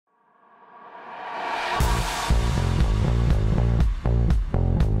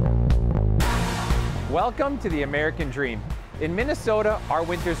Welcome to the American Dream. In Minnesota, our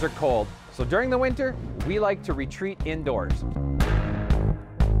winters are cold, so during the winter, we like to retreat indoors. We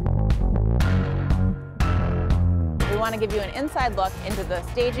want to give you an inside look into the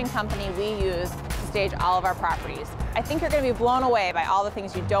staging company we use to stage all of our properties. I think you're going to be blown away by all the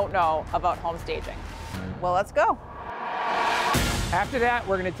things you don't know about home staging. Well, let's go. After that,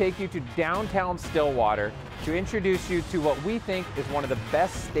 we're going to take you to downtown Stillwater to introduce you to what we think is one of the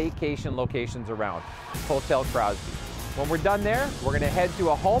best staycation locations around, Hotel Crosby. When we're done there, we're going to head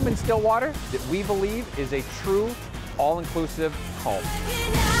to a home in Stillwater that we believe is a true all-inclusive home.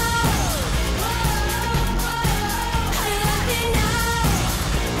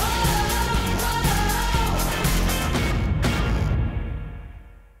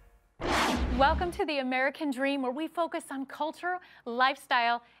 Welcome to the American Dream, where we focus on culture,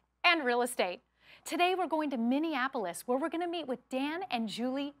 lifestyle, and real estate. Today we're going to Minneapolis, where we're going to meet with Dan and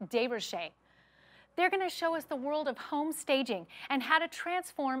Julie Desrochers. They're going to show us the world of home staging and how to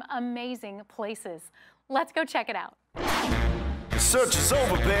transform amazing places. Let's go check it out. The search is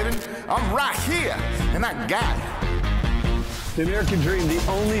over, baby. I'm right here, and I got it. The American Dream, the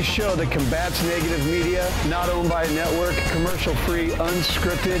only show that combats negative media, not owned by a network, commercial-free,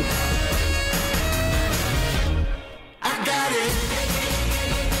 unscripted. I got it.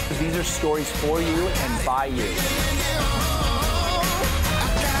 These are stories for you and by you.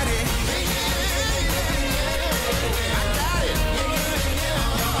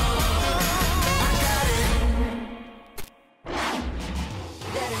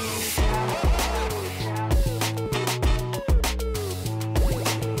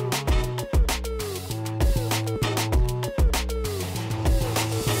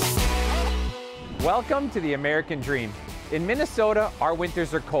 Welcome to the American Dream. In Minnesota, our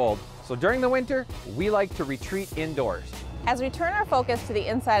winters are cold, so during the winter, we like to retreat indoors. As we turn our focus to the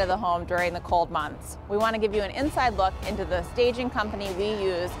inside of the home during the cold months, we want to give you an inside look into the staging company we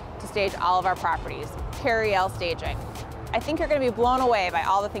use to stage all of our properties, Kariel Staging. I think you're going to be blown away by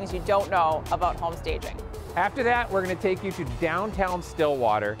all the things you don't know about home staging. After that, we're going to take you to downtown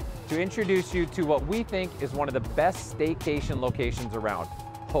Stillwater to introduce you to what we think is one of the best staycation locations around,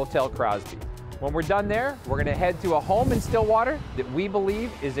 Hotel Crosby. When we're done there, we're going to head to a home in Stillwater that we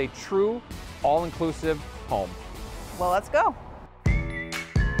believe is a true all-inclusive home. Well, let's go.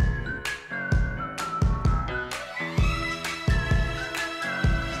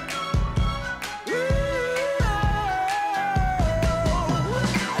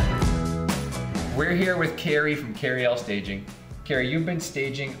 We're here with Carrie from Kariel Staging. Carrie, you've been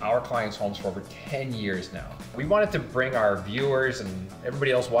staging our clients' homes for over 10 years now. We wanted to bring our viewers and everybody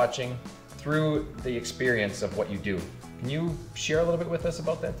else watching through the experience of what you do. Can you share a little bit with us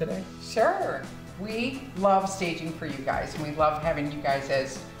about that today? Sure. We love staging for you guys, and we love having you guys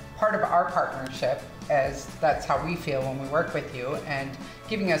as part of our partnership, as that's how we feel when we work with you, and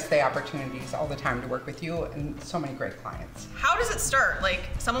giving us the opportunities all the time to work with you and so many great clients. How does it start? Like,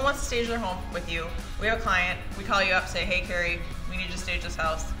 someone wants to stage their home with you. We have a client, we call you up, say, hey Carrie, we need you to stage this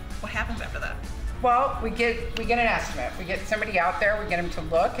house. What happens after that? Well, we get an estimate. We get somebody out there, we get them to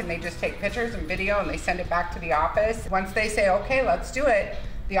look, and they just take pictures and video, and they send it back to the office. Once they say, okay, let's do it,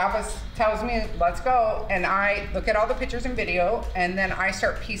 the office tells me, let's go, and I look at all the pictures and video, and then I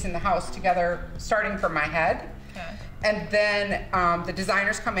start piecing the house together, starting from my head. Okay. And then the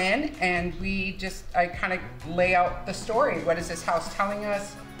designers come in, and I kind of lay out the story. What is this house telling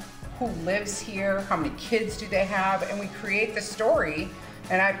us? Who lives here? How many kids do they have? And we create the story,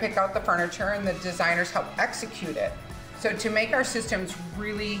 and I pick out the furniture, and the designers help execute it. So to make our systems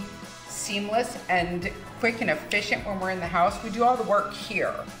really seamless and quick and efficient when we're in the house, we do all the work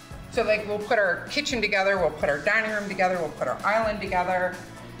here. So like, we'll put our kitchen together, we'll put our dining room together, we'll put our island together,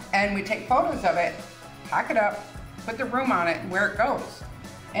 and we take photos of it, pack it up, put the room on it and where it goes.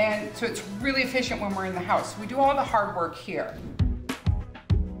 And so it's really efficient when we're in the house. We do all the hard work here.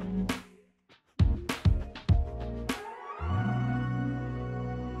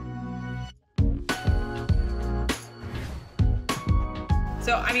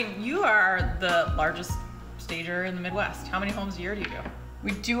 So, I mean, you are the largest stager in the Midwest. How many homes a year do you do?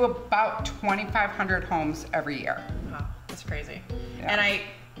 We do about 2,500 homes every year. Wow, that's crazy. Yeah. And I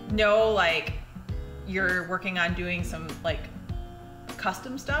know, like, you're working on doing some, like,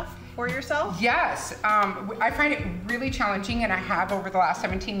 custom stuff for yourself? Yes, I find it really challenging, and I have over the last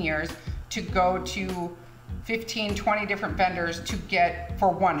 17 years, to go to 15, 20 different vendors to get for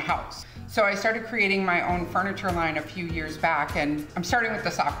one house. So I started creating my own furniture line a few years back, and I'm starting with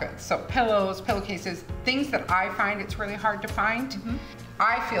the soft goods. So pillows, pillowcases, things that I find it's really hard to find. Mm-hmm.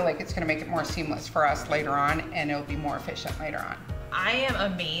 I feel like it's gonna make it more seamless for us later on, and it'll be more efficient later on. I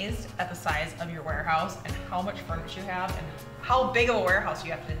am amazed at the size of your warehouse and how much furniture you have and how big of a warehouse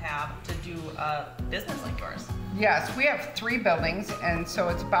you have to do a business like yours. Yes, we have 3 buildings, and so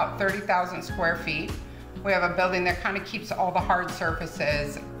it's about 30,000 square feet. We have a building that kind of keeps all the hard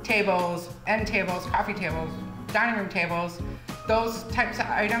surfaces, tables, end tables, coffee tables, dining room tables, those types of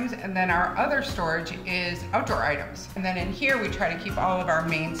items, and then our other storage is outdoor items. And then in here we try to keep all of our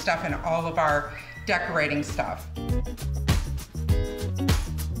main stuff and all of our decorating stuff.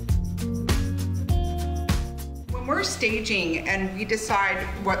 When we're staging and we decide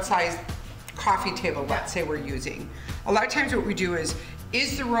what size coffee table, let's say, we're using, a lot of times what we do is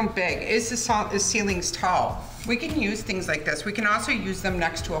the room big? Is the ceilings tall? We can use things like this. We can also use them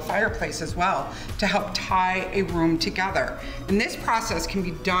next to a fireplace as well to help tie a room together. And this process can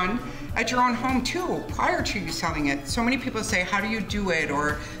be done at your own home too, prior to you selling it. So many people say, how do you do it?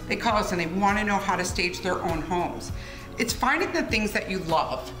 Or they call us and they want to know how to stage their own homes. It's finding the things that you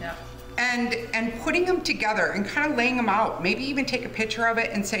love. Yeah. And putting them together and kind of laying them out. Maybe even take a picture of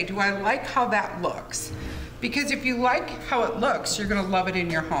it and say, do I like how that looks? Because if you like how it looks, you're gonna love it in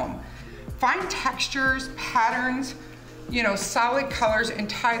your home. Find textures, patterns, you know, solid colors, and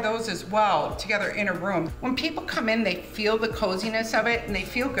tie those as well together in a room. When people come in, they feel the coziness of it and they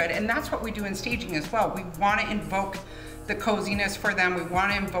feel good, and that's what we do in staging as well. We wanna invoke the coziness for them. We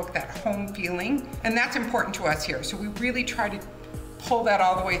wanna invoke that home feeling, and that's important to us here. So we really try to pull that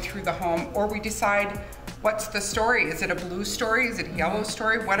all the way through the home, or we decide, what's the story? Is it a blue story? Is it a yellow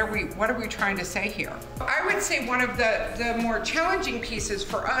story? What are we trying to say here? I would say one of the more challenging pieces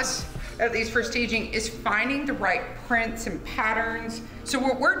for us, at least for staging, is finding the right prints and patterns. So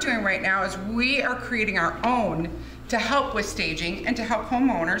what we're doing right now is we are creating our own to help with staging and to help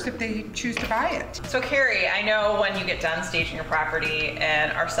homeowners if they choose to buy it. So Carrie, I know when you get done staging your property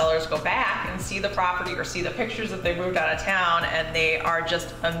and our sellers go back and see the property or see the pictures that they moved out of town, and they are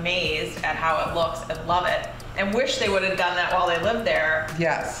just amazed at how it looks and love it and wish they would have done that while they lived there.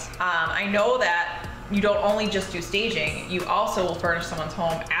 Yes. I know that you don't only just do staging, you also will furnish someone's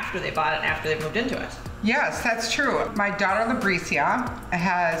home after they bought it and after they've moved into it. Yes, that's true. My daughter Labricia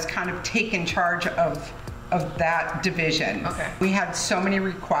has kind of taken charge of that division. Okay. We had so many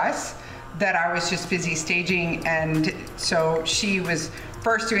requests that I was just busy staging, and so she was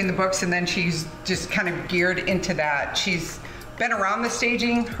first doing the books, and then she's just kind of geared into that. She's been around the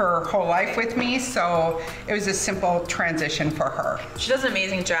staging her whole life with me, so it was a simple transition for her. She does an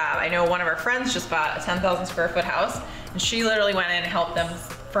amazing job. I know one of our friends just bought a 10,000 square foot house, and she literally went in and helped them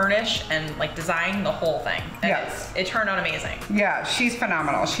furnish and like design the whole thing. And yes. It turned out amazing. Yeah, she's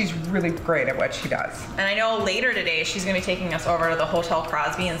phenomenal. She's really great at what she does. And I know later today she's gonna be taking us over to the Hotel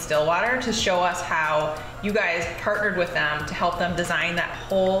Crosby in Stillwater to show us how you guys partnered with them to help them design that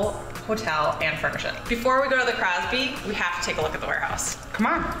whole hotel and furnish it. Before we go to the Crosby, we have to take a look at the warehouse. Come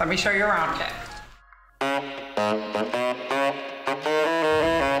on, let me show you around. Okay.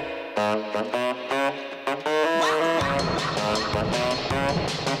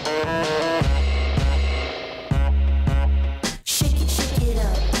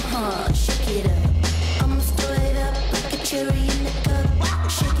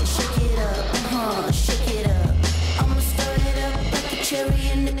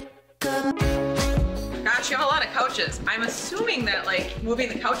 Gosh, you have a lot of couches. I'm assuming that like moving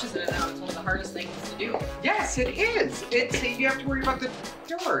the couches in and out is one of the hardest things to do. Yes, it is. You have to worry about the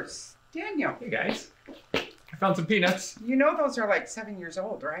doors. Daniel. Hey guys, I found some peanuts. You know those are like 7 years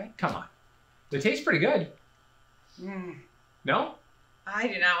old, right? Come on, they taste pretty good. No? I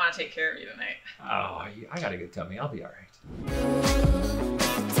do not want to take care of you tonight. Oh, I got a good tummy. I'll be all right.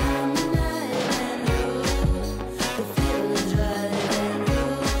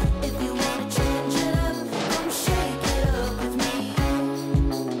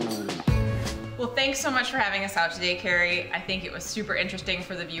 Well, thanks so much for having us out today, Carrie. I think it was super interesting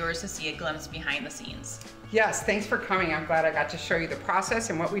for the viewers to see a glimpse behind the scenes. Yes, thanks for coming. I'm glad I got to show you the process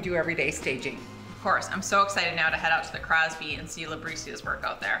and what we do every day staging. Of course, I'm so excited now to head out to the Crosby and see Labricia's work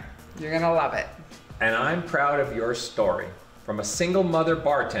out there. You're gonna love it. And I'm proud of your story. From a single mother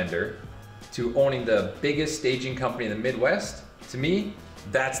bartender to owning the biggest staging company in the Midwest, to me,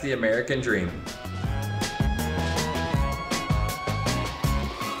 that's the American dream.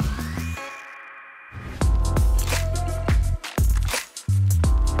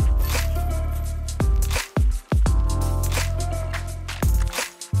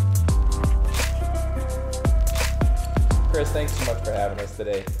 Chris, thanks so much for having us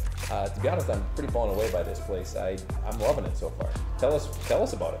today. To be honest, I'm pretty blown away by this place. I'm loving it so far. Tell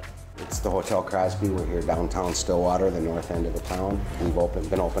us about it. It's the Hotel Crosby. We're here downtown Stillwater, the north end of the town. We've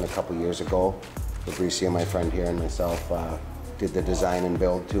been open a couple years ago. Labricia, my friend here, and myself did the design and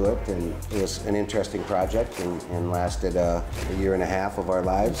build to it, and it was an interesting project and lasted a year and a half of our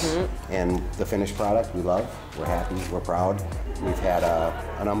lives. And the finished product we love, we're happy, we're proud. We've had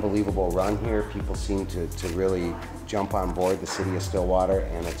an unbelievable run here. People seem to really jump on board the city of Stillwater,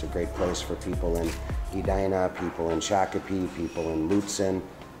 and it's a great place for people in Edina, people in Shakopee, people in Lutzen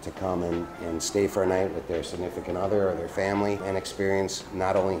to come and stay for a night with their significant other or their family and experience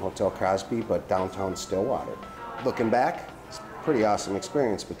not only Hotel Crosby, but downtown Stillwater. Looking back, it's a pretty awesome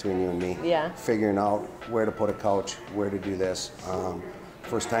experience between you and me. Yeah. Figuring out where to put a couch, where to do this.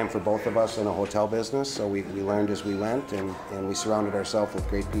 First time for both of us in a hotel business, so we learned as we went, and we surrounded ourselves with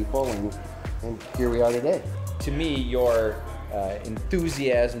great people, and here we are today. To me, your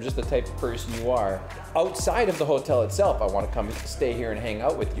enthusiasm, just the type of person you are, outside of the hotel itself, I want to come stay here and hang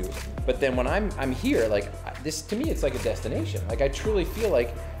out with you. But then when I'm here, like this, to me, it's like a destination. Like I truly feel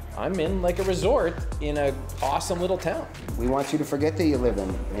like I'm in like a resort in a awesome little town. We want you to forget that you live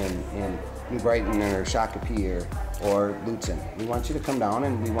in New Brighton or Shakopee or Lutzen. We want you to come down,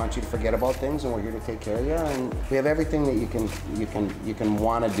 and we want you to forget about things, and we're here to take care of you. And we have everything that you can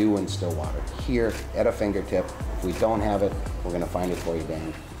want to do in Stillwater here at a fingertip. If we don't have it, we're going to find it for you,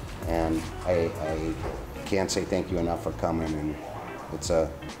 Dan. And I can't say thank you enough for coming. And it's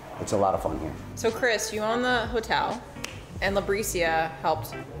a lot of fun here. So Chris, you own the hotel, and Labricia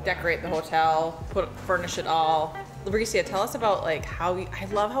helped decorate the hotel, furnish it all. Labricia, tell us about like I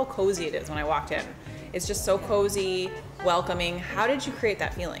love how cozy it is when I walked in. It's just so cozy, welcoming. How did you create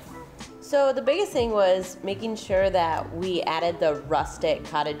that feeling? So the biggest thing was making sure that we added the rustic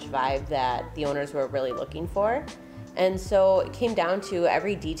cottage vibe that the owners were really looking for. And so it came down to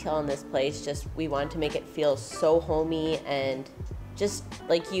every detail in this place, just we wanted to make it feel so homey and just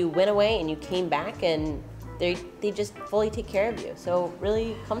like you went away and you came back and they just fully take care of you. So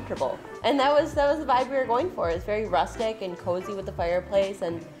really comfortable. And that was the vibe we were going for. It was very rustic and cozy with the fireplace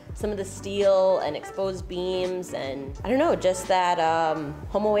and some of the steel and exposed beams and I don't know, just that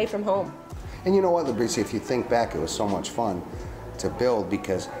home away from home. And you know what, Labricia, if you think back, it was so much fun to build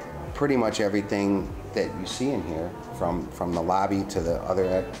because pretty much everything that you see in here, from the lobby to the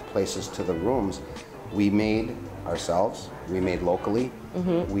other places to the rooms, we made ourselves, we made locally,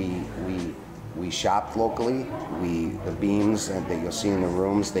 we shopped locally. The beams that you'll see in the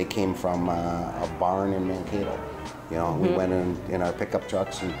rooms, they came from a barn in Mankato. You know, we went in our pickup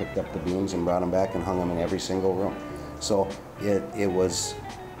trucks and picked up the beams and brought them back and hung them in every single room. So it was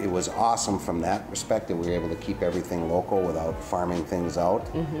awesome from that perspective. We were able to keep everything local without farming things out.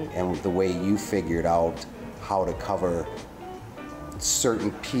 And the way you figured out how to cover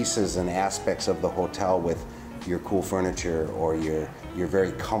certain pieces and aspects of the hotel with your cool furniture or you're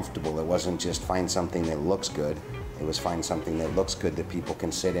very comfortable. It wasn't just find something that looks good. It was find something that looks good that people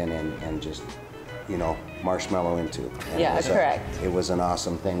can sit in and just, you know, marshmallow into. And yeah, correct. It was an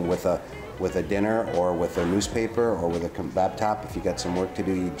awesome thing with a dinner or with a newspaper or with a laptop. If you got some work to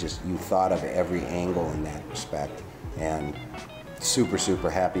do, you thought of every angle in that respect. And super,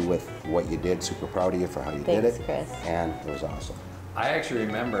 super happy with what you did. Super proud of you for how you did it. Chris. And it was awesome. I actually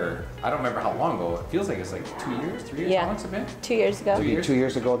remember, I don't remember how long ago, it feels like it's like 2 years, 3 years, how long's it been? 2 years ago. 2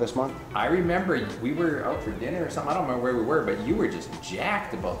 years ago this month? I remember we were out for dinner or something, I don't remember where we were, but you were just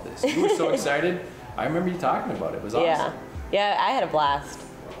jacked about this. You were so excited. I remember you talking about it, it was awesome. Yeah, I had a blast.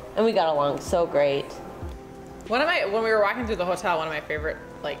 And we got along so great. When we were walking through the hotel, one of my favorite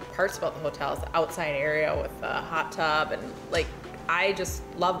parts about the hotel is the outside area with the hot tub and I just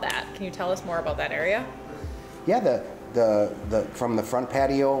love that. Can you tell us more about that area? Yeah, from the front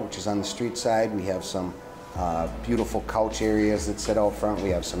patio, which is on the street side, we have some beautiful couch areas that sit out front. We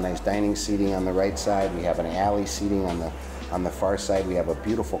have some nice dining seating on the right side. We have an alley seating on the far side. We have a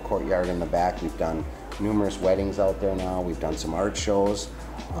beautiful courtyard in the back. We've done numerous weddings out there now. We've done some art shows.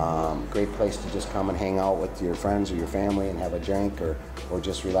 Great place to just come and hang out with your friends or your family and have a drink or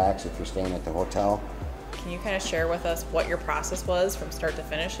just relax if you're staying at the hotel. Can you kind of share with us what your process was from start to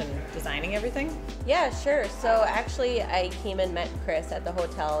finish and designing everything? Yeah, sure. So actually I came and met Chris at the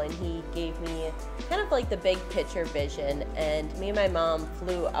hotel and he gave me kind of like the big picture vision, and me and my mom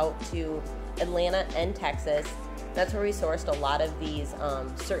flew out to Atlanta and Texas. That's where we sourced a lot of these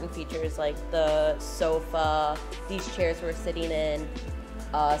certain features like the sofa, these chairs we're sitting in,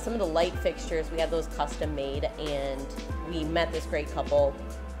 some of the light fixtures, we had those custom made, and we met this great couple.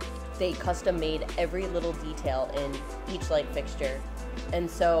 They custom made every little detail in each light fixture. And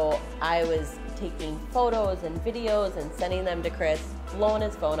so I was taking photos and videos and sending them to Chris, blowing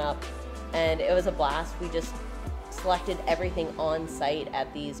his phone up, and it was a blast. We just selected everything on site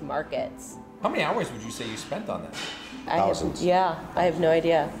at these markets. How many hours would you say you spent on that? Thousands. I have no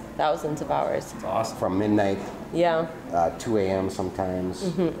idea. thousands of hours. It's awesome. From midnight, Yeah. 2 a.m. sometimes,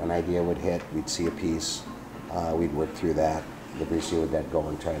 an idea would hit. We'd see a piece. We'd work through that. Fabricio would then go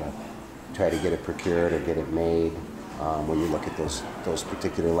and try to get it procured or get it made. When you look at those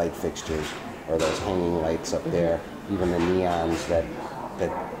particular light fixtures or those hanging lights up there, even the neons that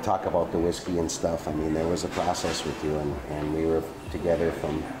talk about the whiskey and stuff. I mean, there was a process with you, and we were together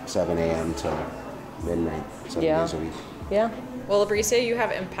from 7 a.m. till midnight, 7 days a week. Yeah. Well, Fabricio, you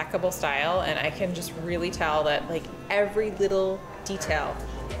have impeccable style, and I can just really tell that like every little detail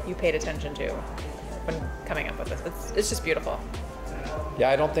you paid attention to when coming up with this. It's just beautiful. Yeah,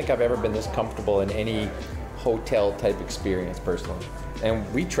 I don't think I've ever been this comfortable in any hotel type experience personally. And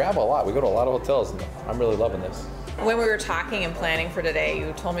we travel a lot. We go to a lot of hotels, and I'm really loving this. When we were talking and planning for today,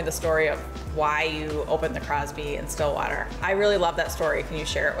 you told me the story of why you opened the Crosby in Stillwater. I really love that story. Can you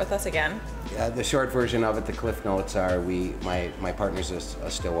share it with us again? Yeah, the short version of it, the cliff notes are, my partner's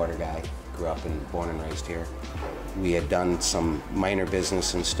a Stillwater guy, grew up and born and raised here. We had done some minor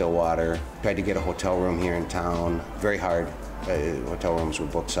business in Stillwater, tried to get a hotel room here in town, very hard. Hotel rooms were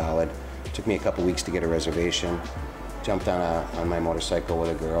booked solid. Took me a couple weeks to get a reservation. Jumped on my motorcycle with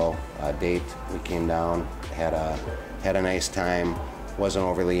a girl, date. We came down, had a nice time. Wasn't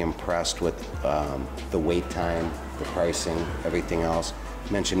overly impressed with the wait time, the pricing, everything else.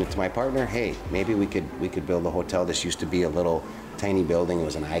 Mentioned it to my partner. Hey, maybe we could build a hotel. This used to be a little tiny building. It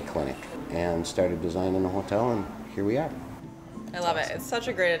was an eye clinic, and started designing a hotel, and here we are. I love it. It's such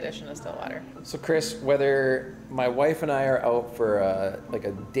a great addition to Stillwater. So Chris, whether my wife and I are out for like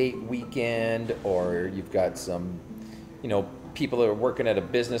a date weekend, or you've got some, people that are working at a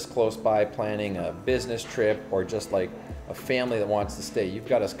business close by planning a business trip, or just like a family that wants to stay, you've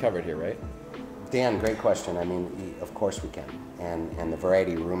got us covered here, right? Dan, great question. I mean, of course we can. And the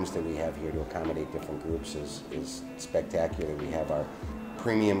variety of rooms that we have here to accommodate different groups is spectacular. We have our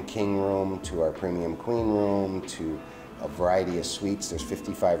premium king room to our premium queen room to a variety of suites. There's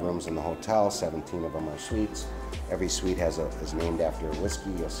 55 rooms in the hotel, 17 of them are suites. Every suite is named after a whiskey.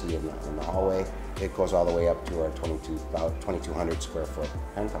 You'll see in the hallway. It goes all the way up to our 2,200 square foot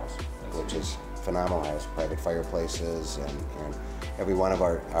penthouse, which is phenomenal. It has private fireplaces, and every one of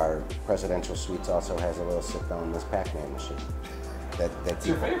our presidential suites also has a little sit-down Miss Pac-Man machine. That's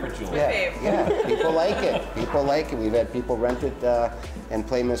your favorite, Julie. Yeah, people like it. People like it. We've had people rent it and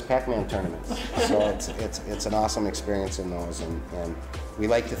play Miss Pac-Man tournaments. So it's an awesome experience in those, and we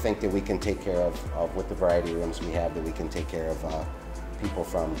like to think that we can take care of with the variety of rooms we have, that we can take care of people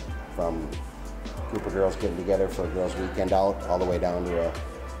from a group of girls getting together for a girls' weekend out, all the way down to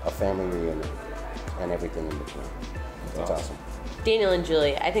a family reunion, and everything in between. It's awesome. Daniel and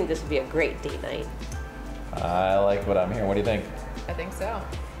Julie, I think this would be a great date night. I like what I'm hearing. What do you think? I think so.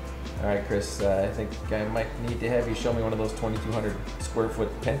 All right, Chris, I think I might need to have you show me one of those 2,200 square foot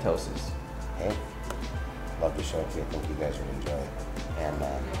penthouses. Hey, love to show it to you. I think you guys would enjoy it. And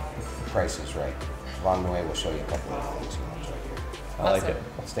the price is right. Along the way, we'll show you a couple of things you want to show here. I like it.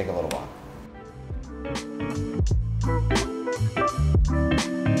 Let's take a little walk.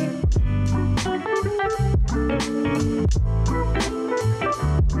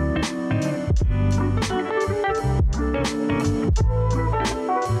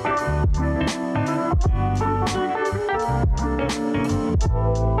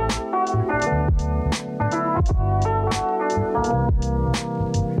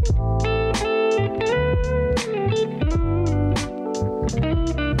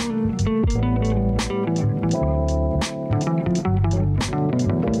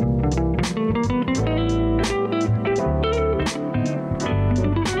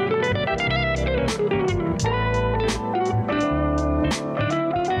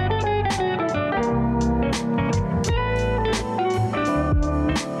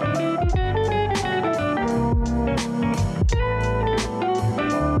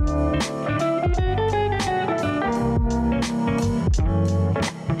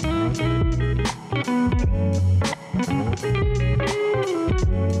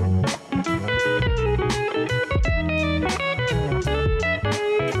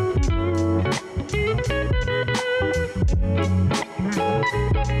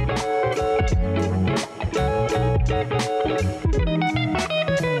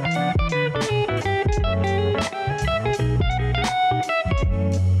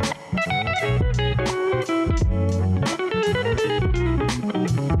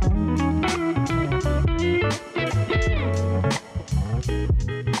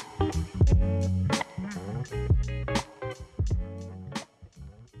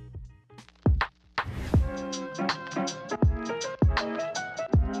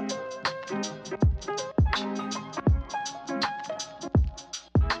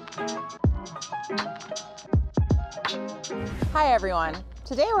 Hi everyone.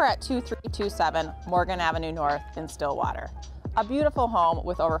 Today we're at 2327 Morgan Avenue North in Stillwater. A beautiful home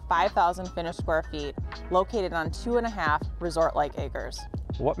with over 5,000 finished square feet, located on 2.5 resort-like acres.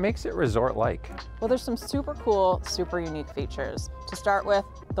 What makes it resort-like? Well, there's some super cool, super unique features. To start with,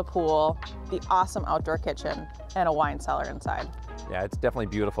 the pool, the awesome outdoor kitchen, and a wine cellar inside. Yeah, it's definitely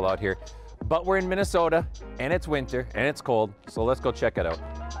beautiful out here. But we're in Minnesota, and it's winter, and it's cold, so let's go check it out.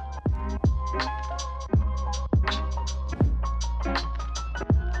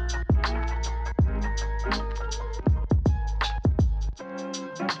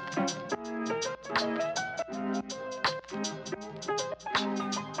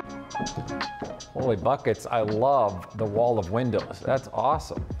 Holy buckets, I love the wall of windows. That's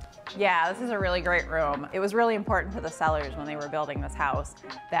awesome. Yeah, this is a really great room. It was really important to the sellers when they were building this house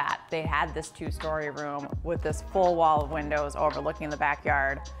that they had this 2-story room with this full wall of windows overlooking the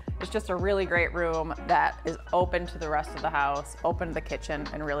backyard. It's just a really great room that is open to the rest of the house, open to the kitchen,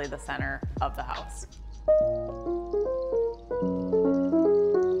 and really the center of the house.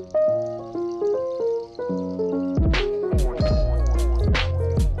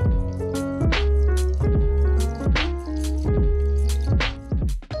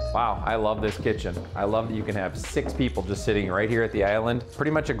 Wow, I love this kitchen. I love that you can have 6 people just sitting right here at the island. Pretty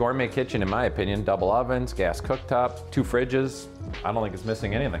much a gourmet kitchen in my opinion. Double ovens, gas cooktop, 2 fridges. I don't think it's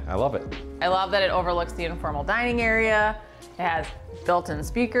missing anything. I love it. I love that it overlooks the informal dining area. It has built-in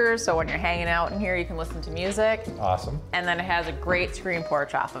speakers, so when you're hanging out in here, you can listen to music. Awesome. And then it has a great screen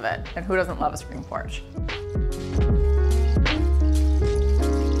porch off of it. And who doesn't love a screen porch?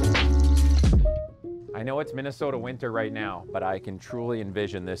 I know it's Minnesota winter right now, but I can truly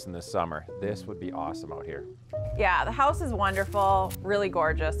envision this in the summer. This would be awesome out here. Yeah, the house is wonderful, really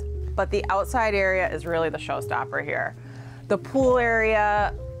gorgeous, but the outside area is really the showstopper here. The pool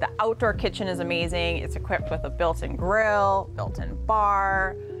area, the outdoor kitchen is amazing. It's equipped with a built-in grill, built-in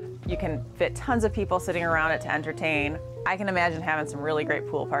bar. You can fit tons of people sitting around it to entertain. I can imagine having some really great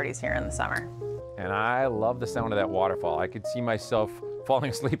pool parties here in the summer. And I love the sound of that waterfall. I could see myself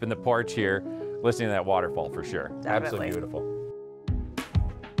falling asleep in the porch here, listening to that waterfall for sure. Definitely. Absolutely beautiful.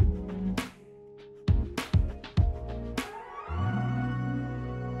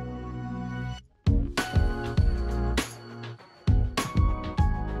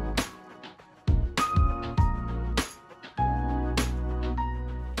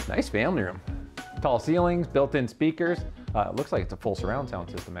 Nice family room. Tall ceilings, built-in speakers. It looks like it's a full surround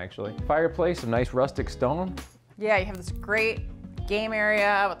sound system actually. Fireplace, some nice rustic stone. Yeah, you have this great game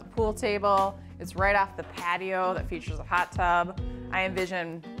area with the pool table. It's right off the patio that features a hot tub. I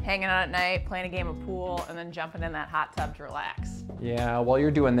envision hanging out at night, playing a game of pool, and then jumping in that hot tub to relax. Yeah, while you're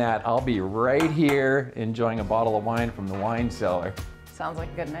doing that, I'll be right here enjoying a bottle of wine from the wine cellar. Sounds like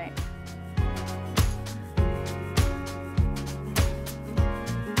a good night.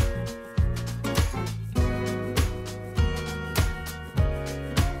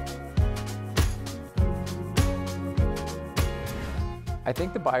 I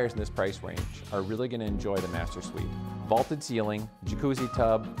think the buyers in this price range are really going to enjoy the master suite. Vaulted ceiling, jacuzzi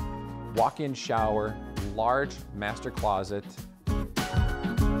tub, walk-in shower, large master closet.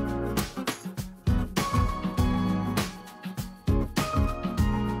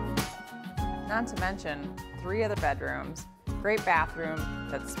 Not to mention 3 other bedrooms, great bathroom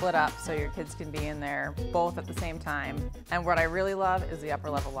that's split up so your kids can be in there both at the same time. And what I really love is the upper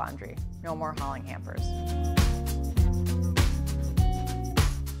level laundry. No more hauling hampers.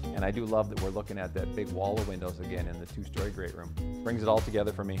 And I do love that we're looking at that big wall of windows again in the 2-story great room. Brings it all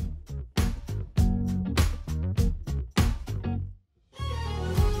together for me.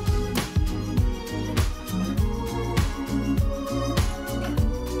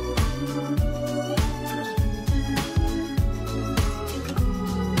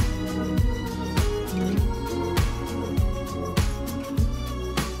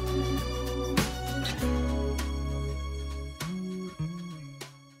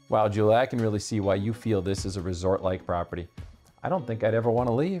 Wow, Julie, I can really see why you feel this is a resort-like property. I don't think I'd ever want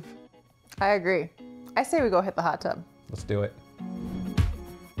to leave. I agree. I say we go hit the hot tub. Let's do it.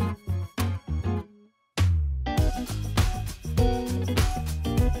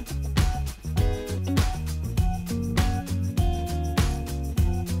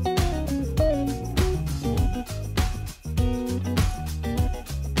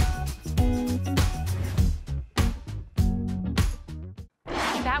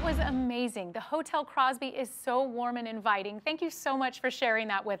 That was amazing. The Hotel Crosby is so warm and inviting. Thank you so much for sharing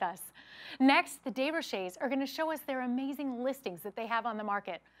that with us. Next, the Desrochers are going to show us their amazing listings that they have on the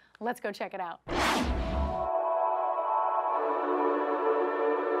market. Let's go check it out.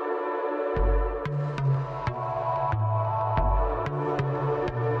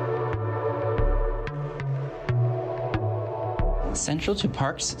 Central to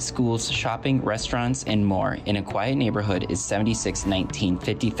parks, schools, shopping, restaurants, and more in a quiet neighborhood is 7619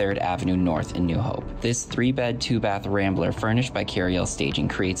 53rd Avenue North in New Hope. This 3-bed, 2-bath rambler furnished by Kariel Staging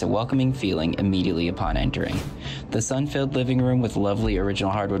creates a welcoming feeling immediately upon entering. The sun-filled living room with lovely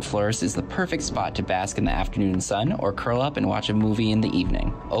original hardwood floors is the perfect spot to bask in the afternoon sun or curl up and watch a movie in the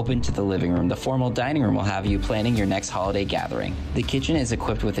evening. Open to the living room, the formal dining room will have you planning your next holiday gathering. The kitchen is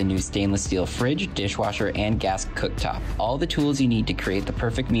equipped with a new stainless steel fridge, dishwasher, and gas cooktop. All the tools you need to create the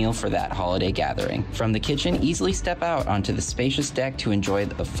perfect meal for that holiday gathering. From the kitchen, easily step out onto the spacious deck to enjoy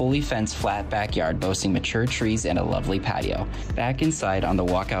the fully fenced flat backyard boasting mature trees and a lovely patio. Back inside on the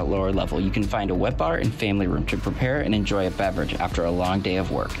walkout lower level, you can find a wet bar and family room to prepare and enjoy a beverage after a long day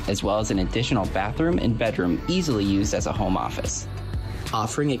of work, as well as an additional bathroom and bedroom easily used as a home office.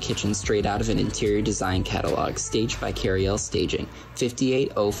 Offering a kitchen straight out of an interior design catalog staged by Kariel Staging,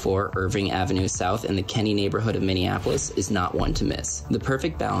 5804 Irving Avenue South in the Kenny neighborhood of Minneapolis is not one to miss. The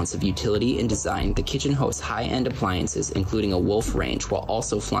perfect balance of utility and design, the kitchen hosts high-end appliances including a Wolf range while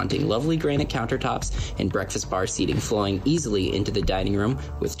also flaunting lovely granite countertops and breakfast bar seating flowing easily into the dining room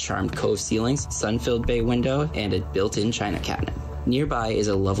with charmed cove ceilings, sun-filled bay window, and a built-in china cabinet. Nearby is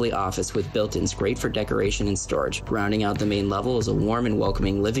a lovely office with built-ins great for decoration and storage. Rounding out the main level is a warm and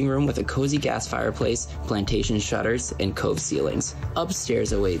welcoming living room with a cozy gas fireplace, plantation shutters, and cove ceilings.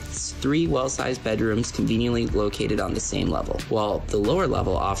 Upstairs awaits 3 well-sized bedrooms conveniently located on the same level, while the lower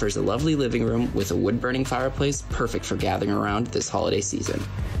level offers a lovely living room with a wood-burning fireplace perfect for gathering around this holiday season.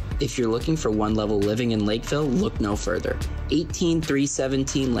 If you're looking for one-level living in Lakeville, look no further.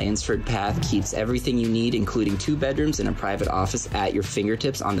 18317 Lansford Path keeps everything you need, including 2 bedrooms and a private office at your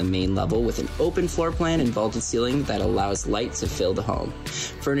fingertips on the main level with an open floor plan and vaulted ceiling that allows light to fill the home.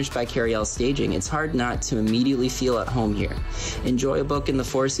 Furnished by Kariel Staging, it's hard not to immediately feel at home here. Enjoy a book in the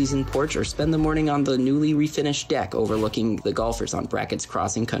 4-season porch or spend the morning on the newly refinished deck overlooking the golfers on Brackett's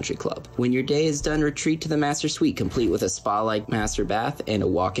Crossing Country Club. When your day is done, retreat to the master suite, complete with a spa-like master bath and a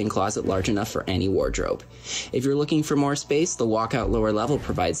walk-in closet large enough for any wardrobe. If you're looking for more space, the walkout lower level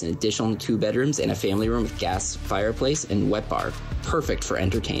provides an additional 2 bedrooms and a family room with gas fireplace and wet bar, perfect for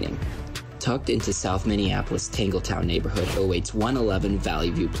entertaining. Tucked into South Minneapolis' Tangletown neighborhood awaits 111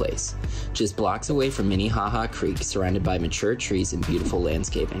 Valley View Place. Just blocks away from Minnehaha Creek, surrounded by mature trees and beautiful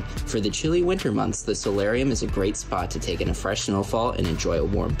landscaping. For the chilly winter months, the solarium is a great spot to take in a fresh snowfall and enjoy a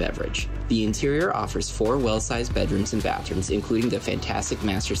warm beverage. The interior offers 4 well-sized bedrooms and bathrooms, including the fantastic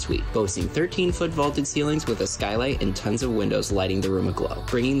master suite, boasting 13-foot vaulted ceilings with a skylight and tons of windows lighting the room aglow.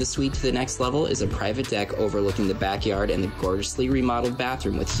 Bringing the suite to the next level is a private deck overlooking the backyard and the gorgeously remodeled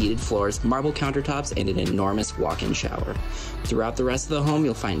bathroom with heated floors, marble countertops, and an enormous walk-in shower. Throughout the rest of the home,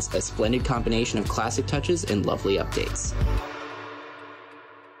 you'll find a splendid combination of classic touches and lovely updates.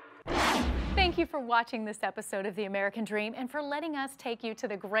 Thank you for watching this episode of The American Dream and for letting us take you to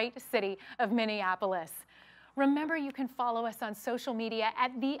the great city of Minneapolis. Remember, you can follow us on social media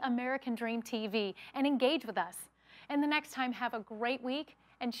at The American Dream TV and engage with us. And the next time, have a great week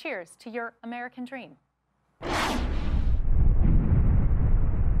and cheers to your American dream.